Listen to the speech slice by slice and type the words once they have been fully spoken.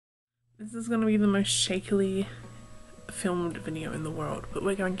This is gonna be the most shakily filmed video in the world, but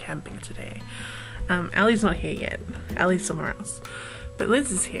we're going camping today. Ali's not here yet. Ali's somewhere else. But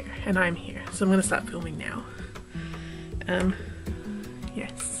Liz is here, and I'm here, so I'm gonna start filming now.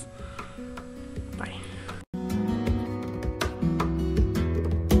 Yes. Bye.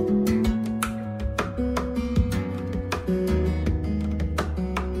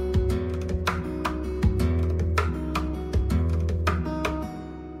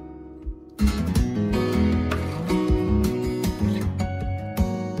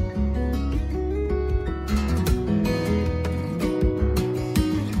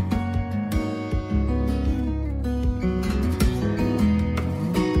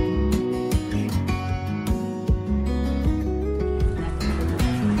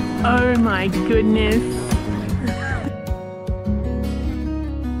 Oh my goodness.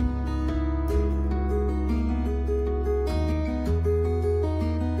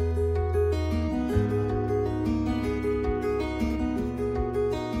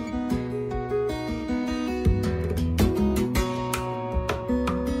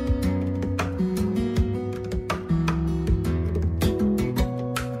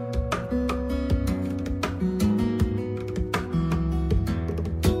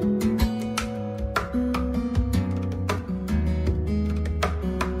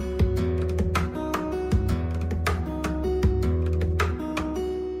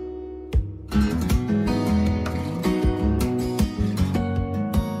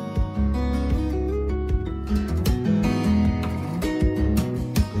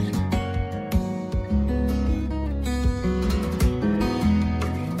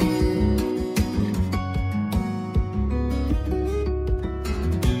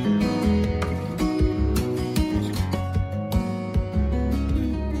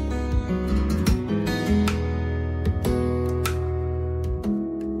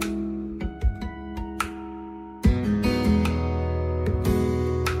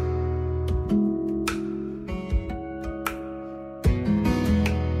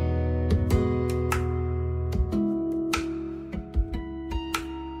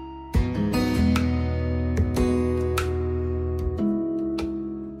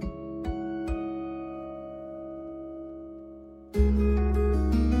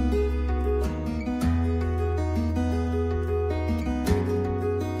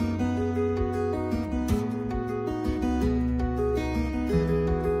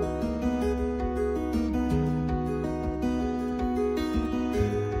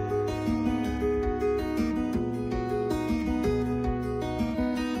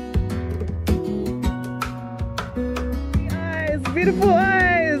 Beautiful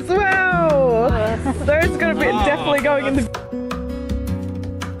eyes! Wow! Those gonna be definitely going in the.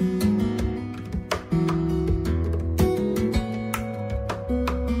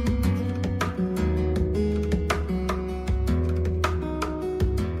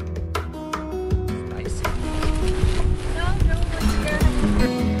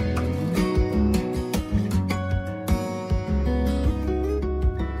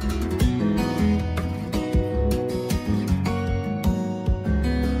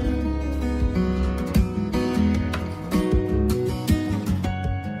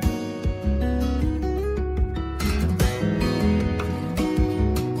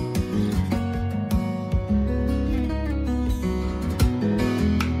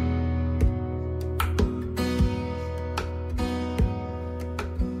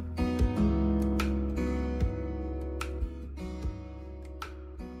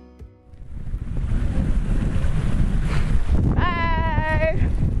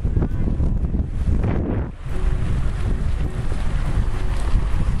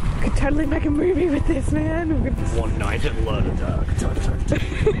 Totally make a movie with this, man. One night at Lerderderg.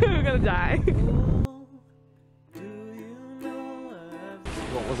 We're gonna die.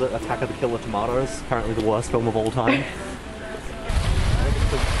 What was it? Attack of the Killer Tomatoes? Apparently the worst film of all time.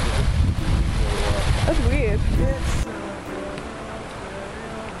 That's weird.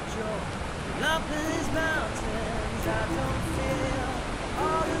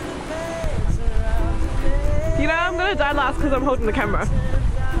 You know, I'm gonna die last because I'm holding the camera.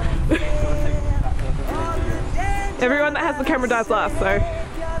 Everyone that has the camera dies last, so.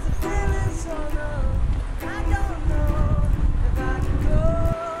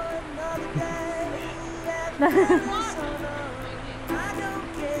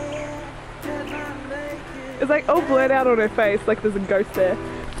 It's like all blurred out on her face, like there's a ghost there.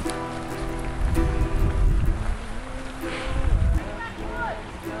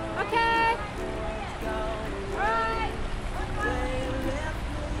 Okay. All right.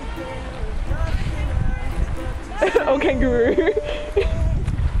 Oh, kangaroo.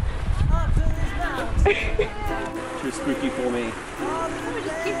 spooky for me. We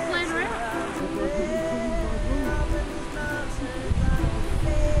just keep playing around.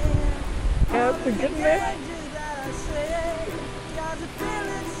 Yeah, it's a good there.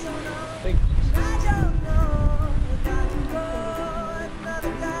 Thank you.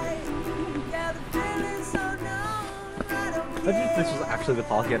 Imagine if this was actually the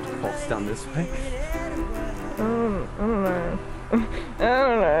path you had to cross down this way. I don't know. I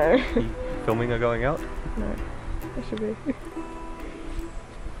don't know. Filming or going out? No, I should be.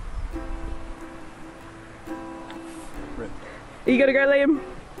 Rip. You gotta go, Liam?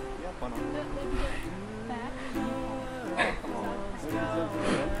 Yeah, why not?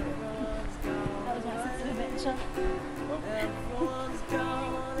 That was my sense of adventure.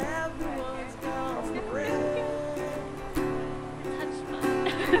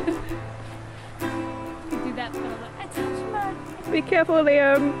 Do that, but I'm like, I touched mud. Be careful,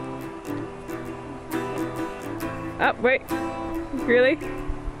 Liam. Oh, wait. Really?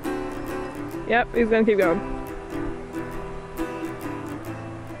 Yep, he's gonna keep going.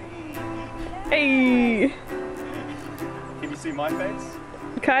 Hey! Can you see my face?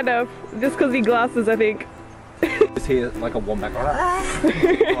 Kind of. Just because he glasses, I think. Is he like a wombat?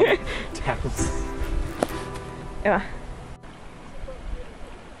 Tackles. Yeah.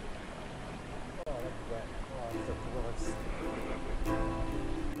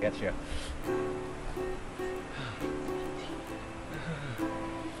 Getcha.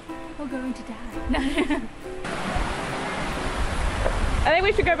 We're going to die. I think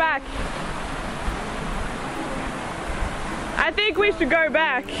we should go back. I think we should go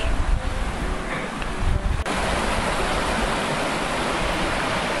back.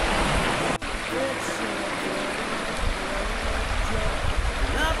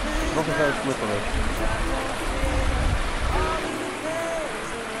 Not very slippery.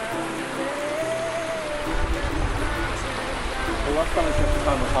 The last time I took the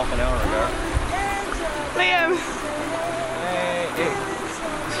time was half an hour ago. Liam! Hey.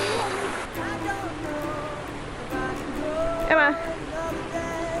 Emma!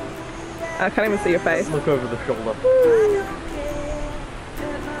 I can't even see your face. Look over the shoulder.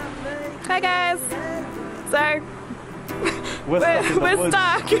 Hi guys! So, We're stuck in the woods.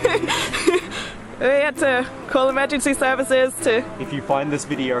 We had to call emergency services to If you find this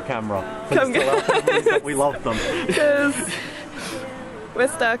video camera, come please tell our families that we love them. because we're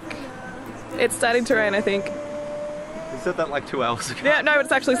stuck. It's starting to rain, I think. You said that like 2 hours ago. Yeah, no,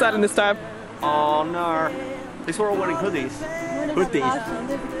 it's actually starting this time. Oh no. At least we're all wearing hoodies. Hoodies.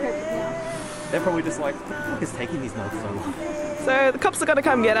 They're probably just like, what the fuck is taking these notes so long? So the cops are gonna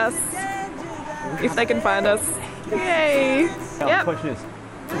come get us if they can find us. Yay! Now Yep. the question is,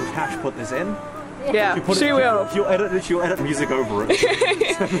 will Tash put this in? Yeah, she will. She'll edit it, she'll edit music over it.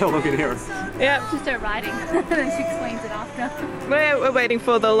 So no one can hear us. Yep. Just start writing, and then she explains it after. We're waiting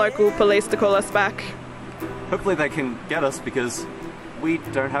for the local police to call us back. Hopefully they can get us because we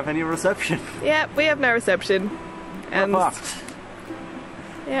don't have any reception. Yep, we have no reception. And We're fucked.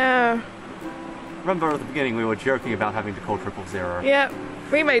 yeah. Remember at the beginning we were joking about having to call 000. Yep.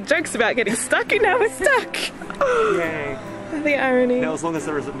 We made jokes about getting stuck and now we're stuck. Yay. The irony. Now as long as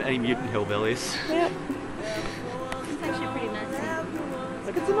there isn't any mutant hillbillies. Yep. It's actually pretty nice.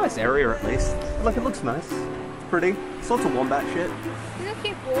 Like it's a nice area at least. Like it looks nice. It's pretty. It's lots of wombat shit. We're gonna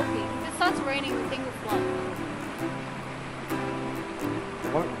keep walking. If it starts raining, the thing will flood.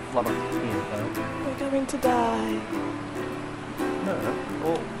 It won't flood up here though. We're going to die. No.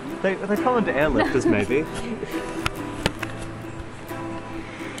 Well, they come into airlifters maybe.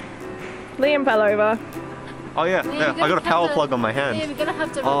 Liam fell over. Oh yeah, Yeah, I got a power plug on my hand. Yeah, we're gonna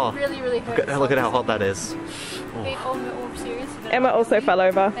have to Oh. really hurt. Look at how hot that is. Be all serious. Emma also fell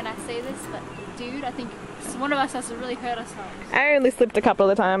over. When I say this, but dude, I think one of us has to really hurt ourselves. I only slipped a couple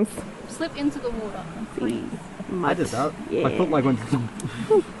of times. Slip into the water. I did that. Yeah. My foot like went.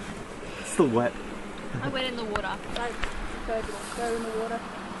 It's still wet. I went in the water. I go in the water.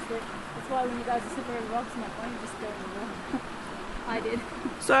 Slip. That's why when you guys are slipping over rocks, I'm like, why don't you just go in the water? I did.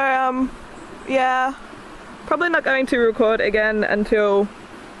 So, yeah. Probably not going to record again until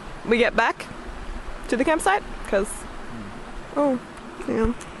we get back to the campsite, because... Oh,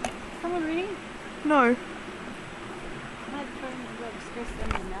 yeah. Someone reading? No.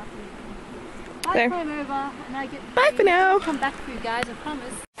 There. Bye, over, and I get Bye for now. come back for you guys, I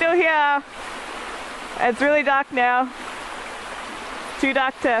promise. Still here. It's really dark now. Too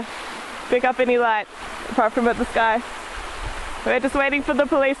dark to pick up any light, apart from at the sky. We're just waiting for the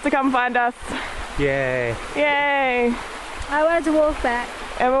police to come find us. Yay. Yay! I wanted to walk back.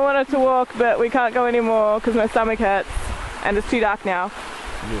 Emma wanted to walk, but we can't go anymore because my stomach hurts. And it's too dark now.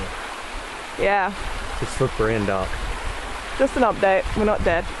 Yeah. Yeah. It's slippery and dark. Just an update. We're not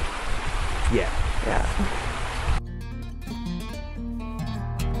dead. Yeah. Yeah.